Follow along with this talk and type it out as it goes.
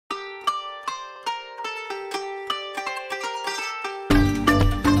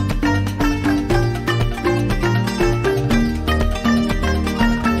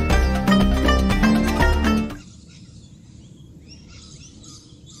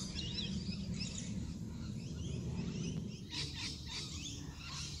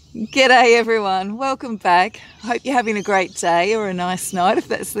G'day everyone, welcome back. Hope you're having a great day or a nice night if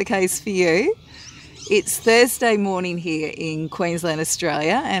that's the case for you. It's Thursday morning here in Queensland,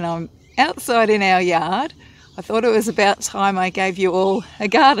 Australia, and I'm outside in our yard. I thought it was about time I gave you all a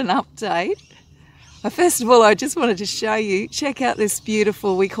garden update. First of all, I just wanted to show you, check out this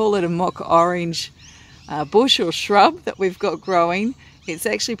beautiful, we call it a mock orange bush or shrub that we've got growing. It's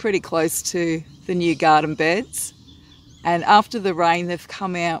actually pretty close to the new garden beds. And after the rain, they've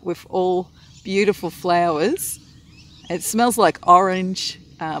come out with all beautiful flowers. It smells like orange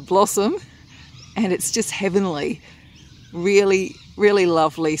blossom, and it's just heavenly. Really, really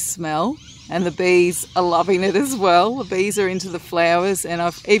lovely smell. And the bees are loving it as well. The bees are into the flowers, and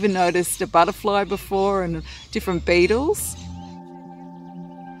I've even noticed a butterfly before and different beetles.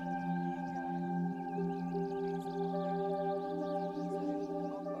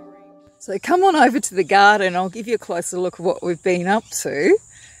 So come on over to the garden, I'll give you a closer look at what we've been up to.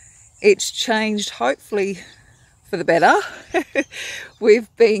 It's changed, hopefully for the better.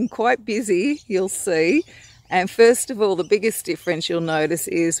 We've been quite busy, you'll see. And first of all, the biggest difference you'll notice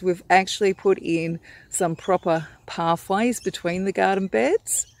is we've actually put in some proper pathways between the garden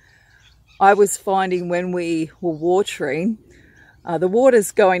beds. I was finding when we were watering, the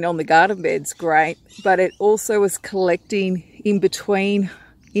water's going on the garden beds great, but it also was collecting in between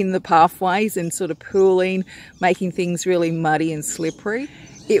in the pathways and sort of pooling, making things really muddy and slippery.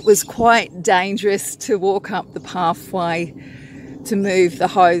 It was quite dangerous to walk up the pathway to move the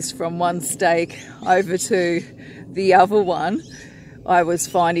hose from one stake over to the other one. I was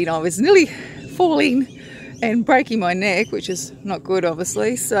finding I was nearly falling and breaking my neck, which is not good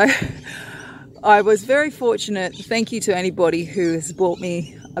obviously. So I was very fortunate. Thank you to anybody who has bought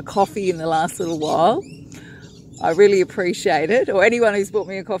me a coffee in the last little while. I really appreciate it, or anyone who's bought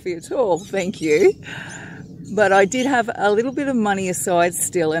me a coffee at all, thank you. But I did have a little bit of money aside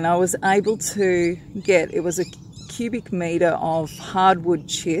still, and I was able to get, it was a cubic metre of hardwood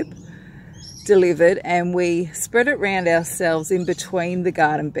chip delivered, and we spread it around ourselves in between the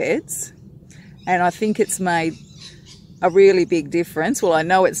garden beds. And I think it's made a really big difference. Well, I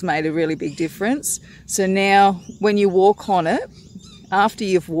know it's made a really big difference. So now when you walk on it, after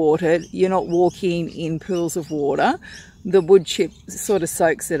you've watered, you're not walking in pools of water. The wood chip sort of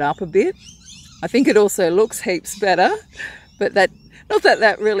soaks it up a bit. I think it also looks heaps better, but not that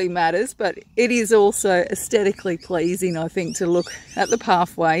that really matters, but it is also aesthetically pleasing, I think, to look at the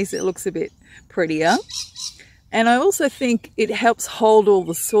pathways. It looks a bit prettier. And I also think it helps hold all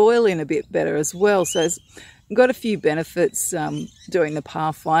the soil in a bit better as well. So it's got a few benefits doing the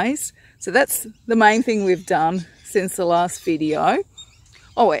pathways. So that's the main thing we've done since the last video.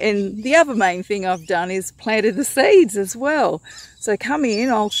 Oh, and the other main thing I've done is planted the seeds as well. So come in,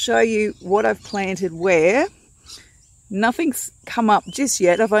 I'll show you what I've planted where. Nothing's come up just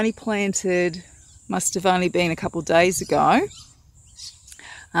yet. I've only planted, must have only been a couple of days ago.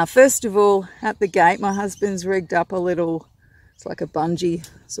 First of all, at the gate, my husband's rigged up a little, it's like a bungee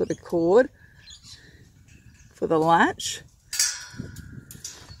sort of cord for the latch.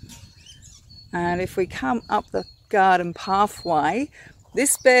 And if we come up the garden pathway,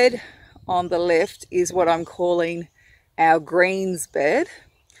 this bed on the left is what I'm calling our greens bed.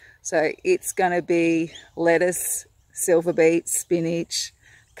 So it's going to be lettuce, silver beets, spinach,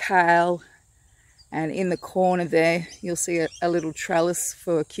 kale, and in the corner there you'll see a little trellis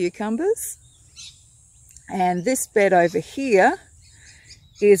for cucumbers. And this bed over here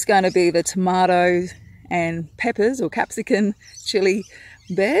is going to be the tomato and peppers or capsicum chili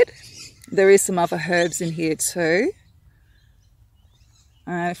bed. There is some other herbs in here too.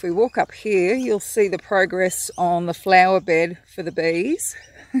 If we walk up here, you'll see the progress on the flower bed for the bees.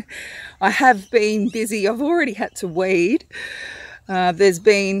 I have been busy. I've already had to weed. There's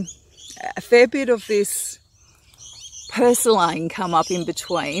been a fair bit of this purslane come up in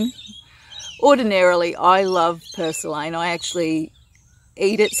between. Ordinarily, I love purslane. I actually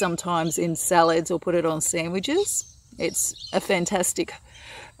eat it sometimes in salads or put it on sandwiches. It's a fantastic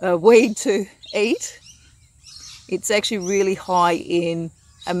weed to eat. It's actually really high in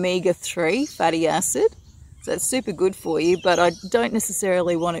omega-3 fatty acid, so it's super good for you, but I don't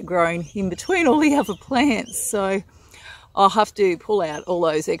necessarily want it growing in between all the other plants, so I'll have to pull out all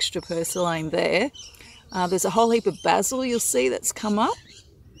those extra purslane there. There's a whole heap of basil you'll see that's come up,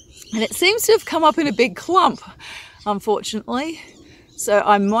 and it seems to have come up in a big clump, unfortunately, so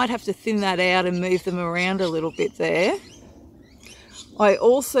I might have to thin that out and move them around a little bit there. I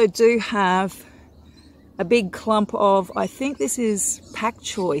also do have a big clump of, I think this is pak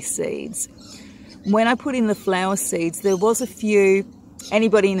choi seeds. When I put in the flower seeds, there was a few,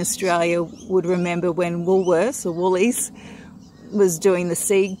 anybody in Australia would remember when Woolworths or Woolies was doing the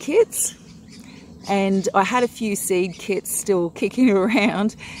seed kits, and I had a few seed kits still kicking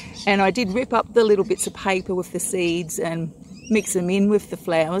around, and I did rip up the little bits of paper with the seeds and mix them in with the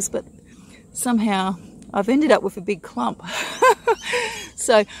flowers, but somehow I've ended up with a big clump.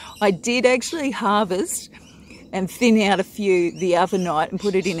 So I did actually harvest and thin out a few the other night and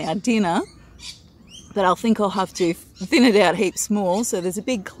put it in our dinner, but I think I'll have to thin it out heaps more. So there's a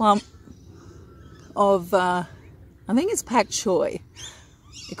big clump of, I think it's pak choi.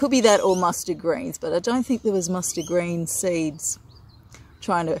 It could be that or mustard greens, but I don't think there was mustard green seeds.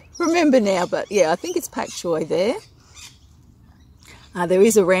 Trying to remember now, but yeah, I think it's pak choi there. There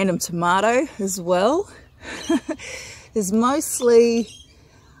is a random tomato as well. There's mostly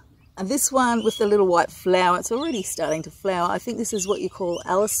this one with the little white flower. It's already starting to flower. I think this is what you call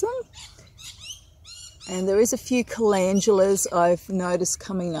Allison. And there is a few calendulas I've noticed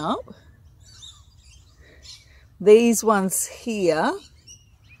coming up. These ones here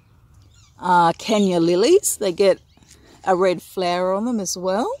are Kenya lilies. They get a red flower on them as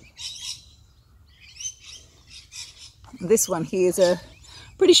well. This one here is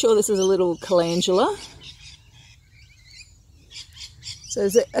pretty sure this is a little calendula. So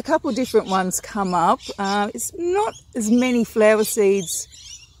there's a couple different ones come up. It's not as many flower seeds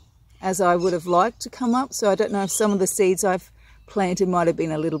as I would have liked to come up. So I don't know if some of the seeds I've planted might have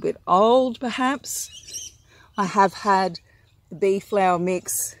been a little bit old perhaps. I have had the bee flower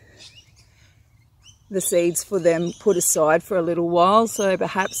mix, the seeds for them put aside for a little while, so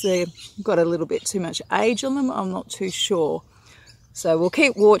perhaps they've got a little bit too much age on them. I'm not too sure. So we'll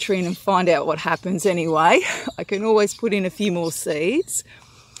keep watering and find out what happens anyway. I can always put in a few more seeds.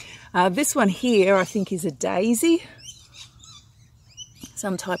 This one here I think is a daisy.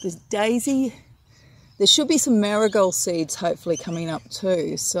 Some type of daisy. There should be some marigold seeds hopefully coming up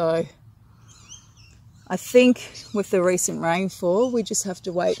too. So I think with the recent rainfall we just have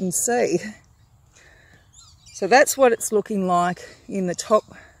to wait and see. So that's what it's looking like in the top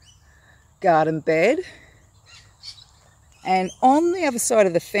garden bed. And on the other side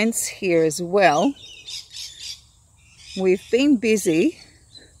of the fence here as well, we've been busy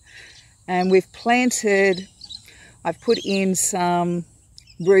and we've planted, I've put in some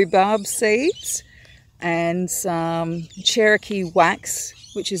rhubarb seeds and some Cherokee wax,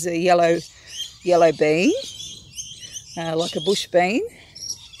 which is a yellow bean, like a bush bean,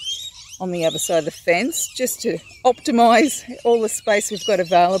 on the other side of the fence, just to optimize all the space we've got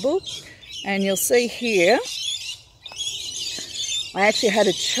available. And you'll see here, I actually had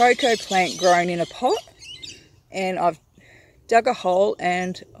a choco plant grown in a pot, and I've dug a hole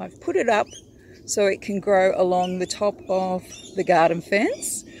and I've put it up so it can grow along the top of the garden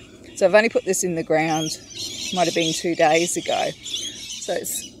fence. So I've only put this in the ground, might have been 2 days ago. So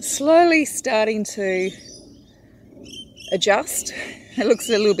it's slowly starting to adjust. It looks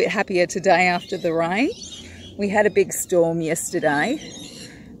a little bit happier today after the rain. We had a big storm yesterday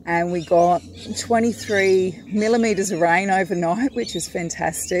and we got 23 millimeters of rain overnight, which is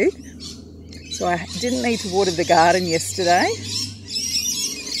fantastic. So I didn't need to water the garden yesterday.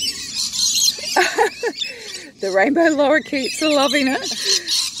 The rainbow lorikeets are loving it.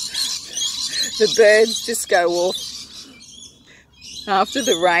 The birds just go off after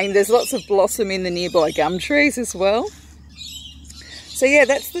the rain. There's lots of blossom in the nearby gum trees as well. So yeah,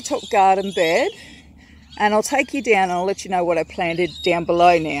 that's the top garden bed. And I'll take you down and I'll let you know what I planted down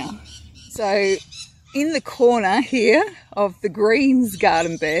below now. So in the corner here of the greens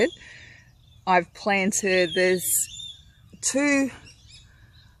garden bed, I've planted, there's 2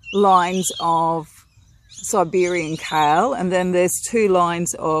 lines of Siberian kale, and then there's 2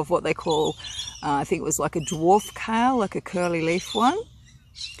 lines of what they call, I think it was like a dwarf kale, like a curly leaf one.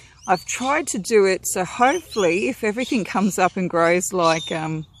 I've tried to do it so hopefully if everything comes up and grows like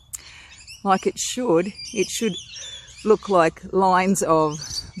it should look like lines of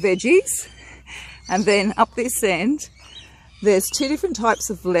veggies. And then up this end, there's 2 different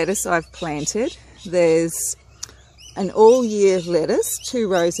types of lettuce I've planted. There's an all-year lettuce, 2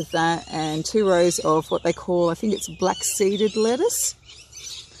 rows of that, and 2 rows of what they call, I think it's black-seeded lettuce.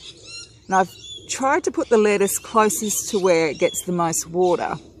 And I've tried to put the lettuce closest to where it gets the most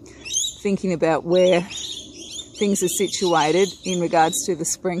water, thinking about where things are situated in regards to the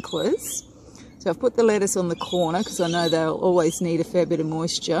sprinklers. So I've put the lettuce on the corner because I know they'll always need a fair bit of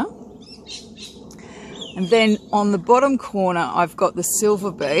moisture. And then on the bottom corner, I've got the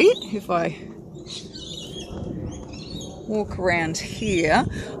silver beet. If I walk around here,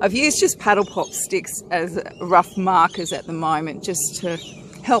 I've used just paddle pop sticks as rough markers at the moment, just to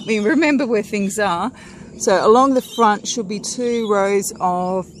help me remember where things are. So along the front should be 2 rows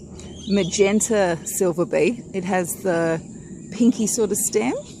of magenta silver beet. It has the pinky sort of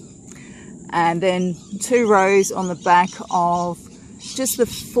stem, and then 2 rows on the back of just the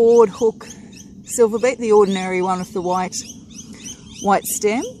forward hook silver beet, the ordinary one with the white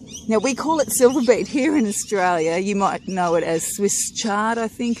stem. Now we call it silver beet here in Australia. You might know it as Swiss chard, I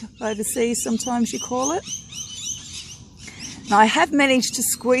think overseas sometimes you call it. Now I have managed to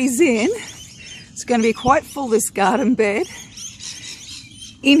squeeze in, it's going to be quite full, this garden bed.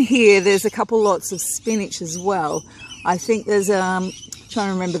 In here there's a couple lots of spinach as well. I think there's trying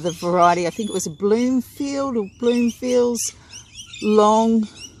to remember the variety, I think it was a Bloomfield or Bloomfields long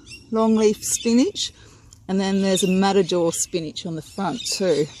leaf spinach, and then there's a Matador spinach on the front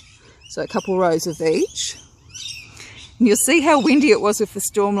too. So a couple rows of each. And you'll see how windy it was with the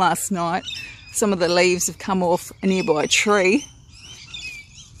storm last night. Some of the leaves have come off a nearby tree.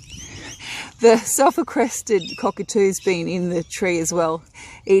 The sulphur-crested cockatoo's been in the tree as well,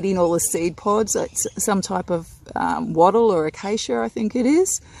 eating all the seed pods. It's some type of wattle or acacia, I think it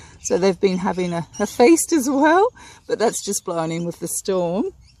is. So they've been having a feast as well, but that's just blown in with the storm.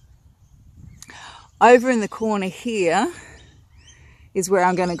 Over in the corner here is where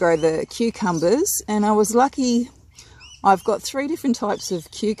I'm going to grow the cucumbers, and I was lucky. I've got 3 different types of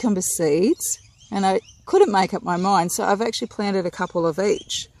cucumber seeds, and I couldn't make up my mind, so I've actually planted a couple of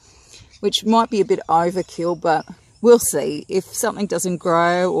each, which might be a bit overkill, but we'll see. If something doesn't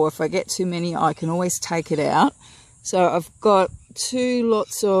grow or if I get too many, I can always take it out. So I've got 2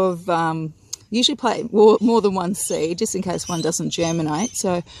 lots of, usually plant more than 1 seed, just in case one doesn't germinate.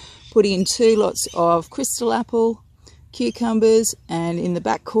 So putting in 2 lots of crystal apple cucumbers, and in the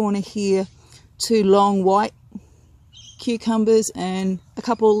back corner here 2 long white cucumbers and a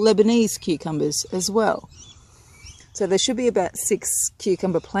couple Lebanese cucumbers as well. So there should be about 6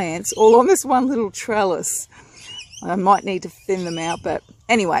 cucumber plants all on this one little trellis. I might need to thin them out, but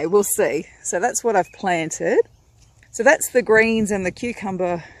anyway, we'll see. So that's what I've planted. So that's the greens and the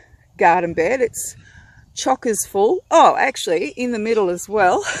cucumber garden bed. It's chockers full. Oh, actually in the middle as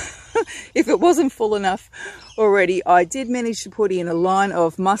well. If it wasn't full enough already, I did manage to put in a line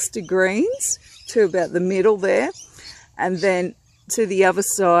of mustard greens to about the middle there. And then to the other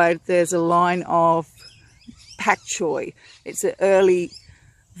side, there's a line of pak choy. It's an early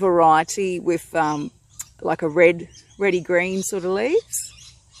variety with like a reddy green sort of leaves.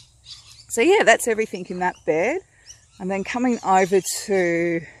 So yeah, that's everything in that bed. And then coming over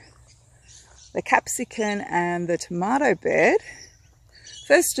to the capsicum and the tomato bed.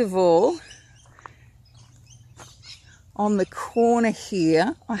 First of all, on the corner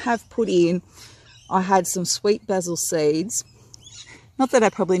here, I have put in, I had some sweet basil seeds. Not that I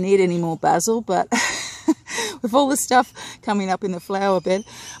probably need any more basil, but with all the stuff coming up in the flower bed.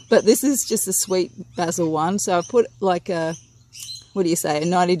 But this is just a sweet basil one. So I put like a, what do you say, a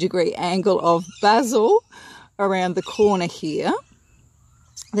 90-degree angle of basil around the corner here.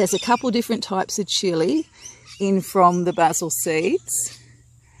 There's a couple different types of chili in from the basil seeds.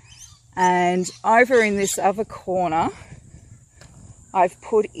 And over in this other corner, I've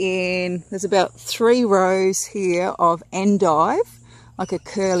put in, there's about 3 rows here of endive, like a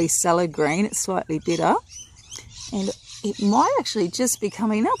curly salad green. It's slightly bitter. And it might actually just be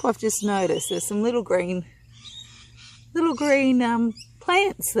coming up. I've just noticed there's some little green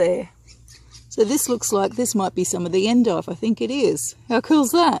plants there. So this looks like this might be some of the endive. I think it is. How cool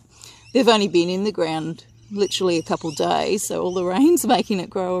is that? They've only been in the ground literally a couple days, so all the rain's making it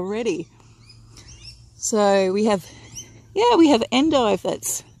grow already. So we have, yeah, we have endive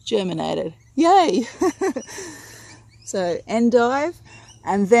that's germinated. Yay! So endive,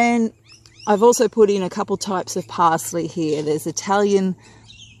 and then I've also put in a couple types of parsley here. There's Italian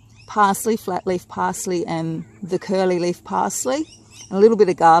parsley, flat leaf parsley, and the curly leaf parsley. And a little bit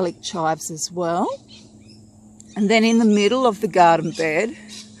of garlic chives as well. And then in the middle of the garden bed,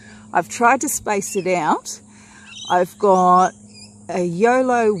 I've tried to space it out. I've got a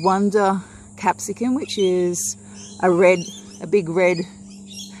Yolo Wonder capsicum, which is a big red,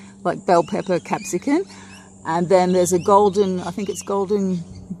 like bell pepper capsicum. And then there's a golden, I think it's Golden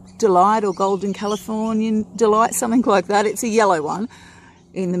Delight or Golden Californian Delight, something like that. It's a yellow one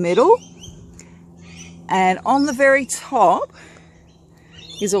in the middle. And on the very top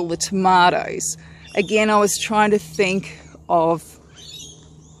is all the tomatoes. Again, I was trying to think of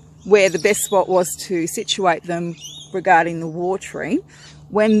where the best spot was to situate them regarding the watering.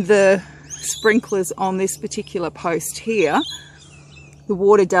 When the sprinklers on this particular post here, the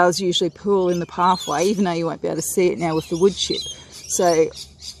water does usually pool in the pathway, even though you won't be able to see it now with the wood chip. So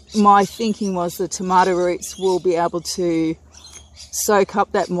my thinking was the tomato roots will be able to soak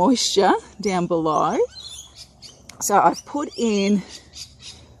up that moisture down below. So I've put in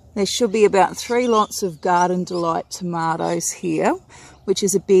There should be about 3 lots of Garden Delight tomatoes here, which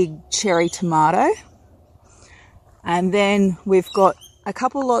is a big cherry tomato. And then we've got a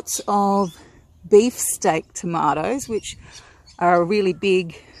couple lots of beefsteak tomatoes, which are a really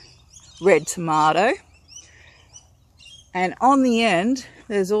big red tomato. And on the end,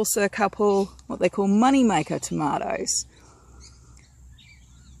 there's also a couple what they call moneymaker tomatoes.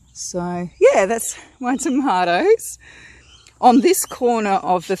 So yeah, that's my tomatoes. On this corner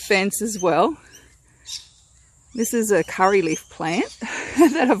of the fence as well, this is a curry leaf plant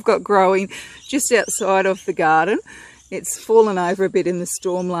that I've got growing just outside of the garden. It's fallen over a bit in the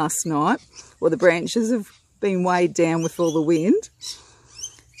storm last night, or the branches have been weighed down with all the wind.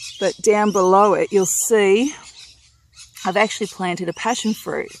 But down below it, you'll see I've actually planted a passion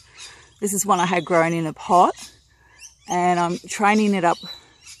fruit. This is one I had grown in a pot, and I'm training it up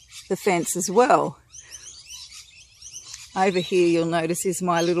the fence as well. Over here you'll notice is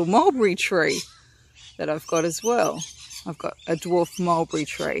my little mulberry tree that I've got as well. I've got a dwarf mulberry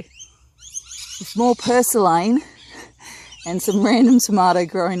tree with more purslane and some random tomato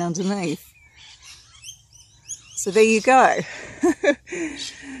growing underneath. So there you go.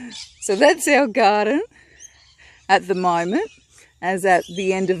 So that's our garden at the moment, as at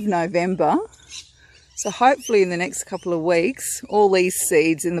the end of November. So hopefully in the next couple of weeks, all these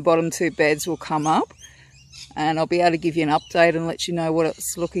seeds in the bottom 2 beds will come up, and I'll be able to give you an update and let you know what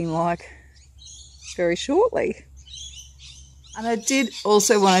it's looking like very shortly. And I did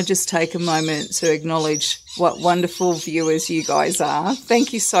also want to just take a moment to acknowledge what wonderful viewers you guys are.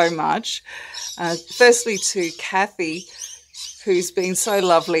 Thank you so much. Firstly to Kathy, who's been so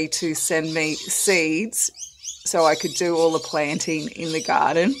lovely to send me seeds so I could do all the planting in the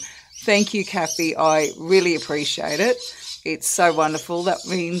garden. Thank you, Kathy. I really appreciate it. It's so wonderful. That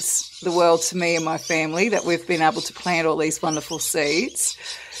means the world to me and my family that we've been able to plant all these wonderful seeds.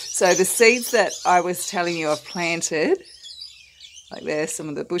 So the seeds that I was telling you I've planted, like there's some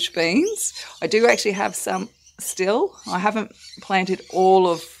of the bush beans. I do actually have some still. I haven't planted all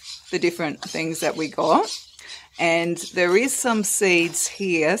of the different things that we got. And there is some seeds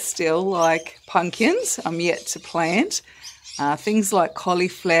here still, like pumpkins I'm yet to plant. Things like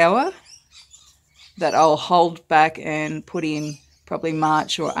cauliflower that I'll hold back and put in probably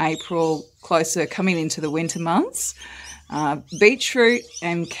March or April, closer coming into the winter months. Beetroot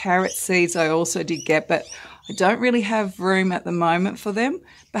and carrot seeds I also did get, but I don't really have room at the moment for them.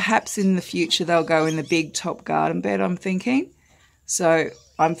 Perhaps in the future they'll go in the big top garden bed, I'm thinking. So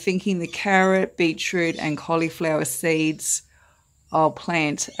I'm thinking the carrot, beetroot and cauliflower seeds I'll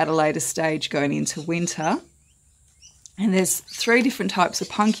plant at a later stage going into winter. And there's 3 different types of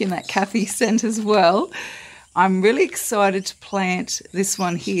pumpkin that Kathy sent as well. I'm really excited to plant this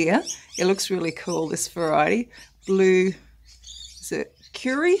one here. It looks really cool, this variety. Blue, is it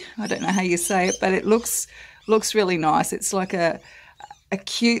curry? I don't know how you say it, but it looks really nice. It's like a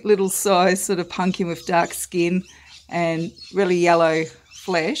cute little size sort of pumpkin with dark skin and really yellow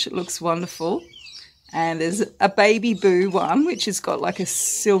flesh. It looks wonderful. And there's a baby boo one, which has got like a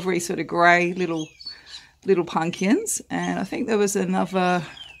silvery sort of grey little pumpkins. And I think there was another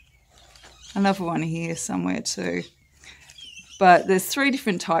one here somewhere too. But there's 3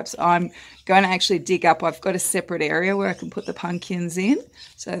 different types. I'm going to actually dig up. I've got a separate area where I can put the pumpkins in.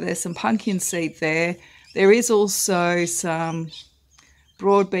 So there's some pumpkin seed there. There is also some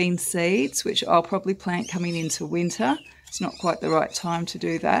broad bean seeds, which I'll probably plant coming into winter. It's not quite the right time to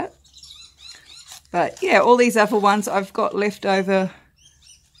do that. But yeah, all these other ones I've got leftover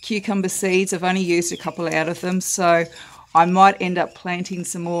cucumber seeds. I've only used a couple out of them, so I might end up planting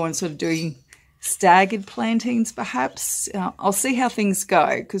some more and sort of doing staggered plantings perhaps. I'll see how things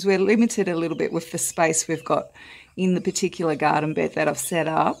go, because we're limited a little bit with the space we've got in the particular garden bed that I've set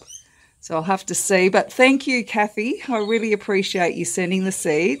up. So I'll have to see. But thank you, Kathy. I really appreciate you sending the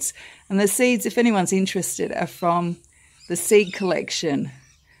seeds. And the seeds, if anyone's interested, are from the Seed Collection,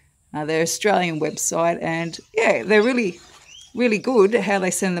 their Australian website. And yeah, they're really, really good how they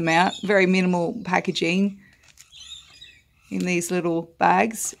send them out. Very minimal packaging in these little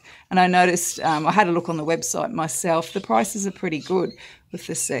bags. And I noticed, I had a look on the website myself, the prices are pretty good with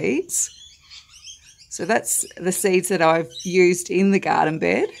the seeds. So that's the seeds that I've used in the garden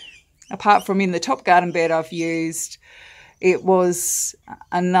bed. Apart from in the top garden bed I've used, it was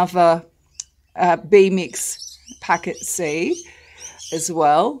another bee mix packet seed as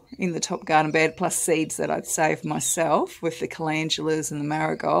well in the top garden bed, plus seeds that I'd saved myself with the calendulas and the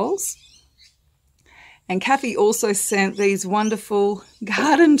marigolds. And Kathy also sent these wonderful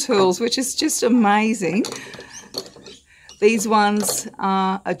garden tools, which is just amazing. These ones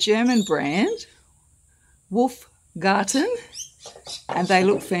are a German brand, Wolfgarten. and they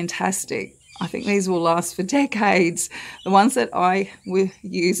look fantastic. I think these will last for decades. The ones that I were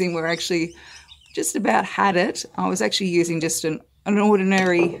using were actually just about had it. I was actually using just an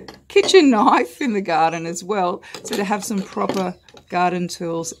ordinary kitchen knife in the garden as well. So to have some proper garden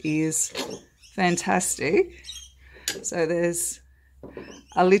tools is fantastic. So there's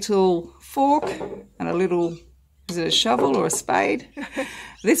a little fork and a little, is it a shovel or a spade?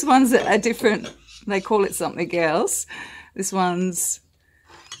 This one's a different, they call it something else. This one's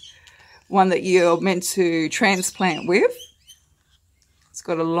one that you're meant to transplant with. It's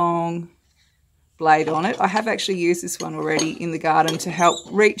got a long blade on it. I have actually used this one already in the garden to help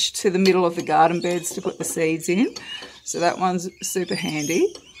reach to the middle of the garden beds to put the seeds in. So that one's super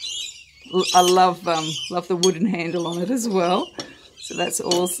handy. I love the wooden handle on it as well. So that's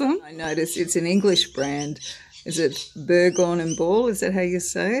awesome. I noticed it's an English brand. Is it Burgon and Ball? Is that how you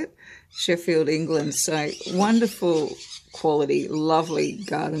say it? Sheffield, England. So wonderful quality, lovely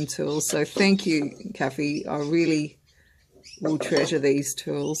garden tools. So thank you, Kathy. I really will treasure these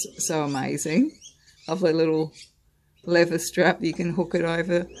tools. So amazing. Lovely little leather strap you can hook it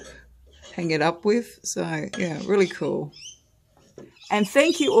over, hang it up with. So yeah, really cool. And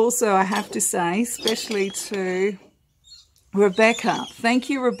thank you also, I have to say, especially to Rebecca. Thank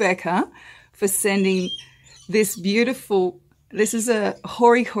you, Rebecca, for sending this beautiful, this is a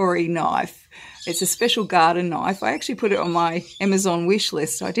hori hori knife. It's a special garden knife. I actually put it on my Amazon wish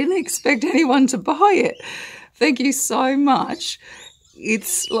list. I didn't expect anyone to buy it. Thank you so much.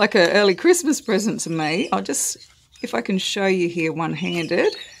 It's like an early Christmas present to me. I'll just, if I can show you here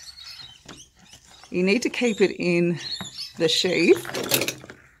one-handed. You need to keep it in the sheath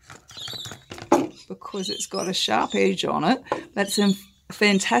because it's got a sharp edge on it. That's a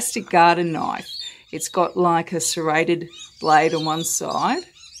fantastic garden knife. It's got like a serrated blade on one side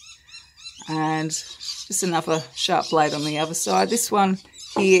and just another sharp blade on the other side. This one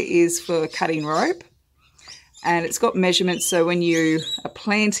here is for cutting rope, and it's got measurements, so when you are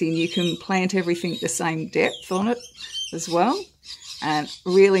planting, you can plant everything the same depth on it as well. And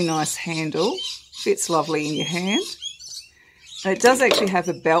really nice handle, fits lovely in your hand. And it does actually have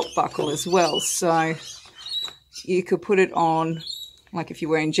a belt buckle as well, so you could put it on, like if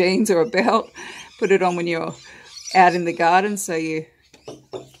you're wearing jeans or a belt, put it on when you're out in the garden so you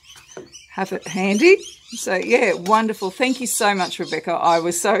have it handy. So yeah, wonderful. Thank you so much, Rebecca. I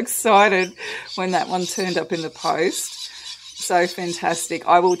was so excited when that one turned up in the post. So fantastic.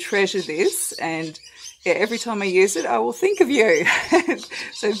 I will treasure this, and yeah, every time I use it, I will think of you.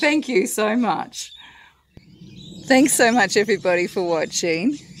 So thank you so much. Thanks so much, everybody, for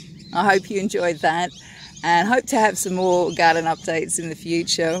watching. I hope you enjoyed that, and hope to have some more garden updates in the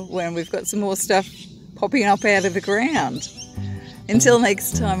future when we've got some more stuff popping up out of the ground. Until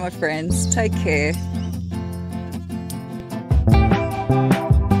next time, my friends, take care.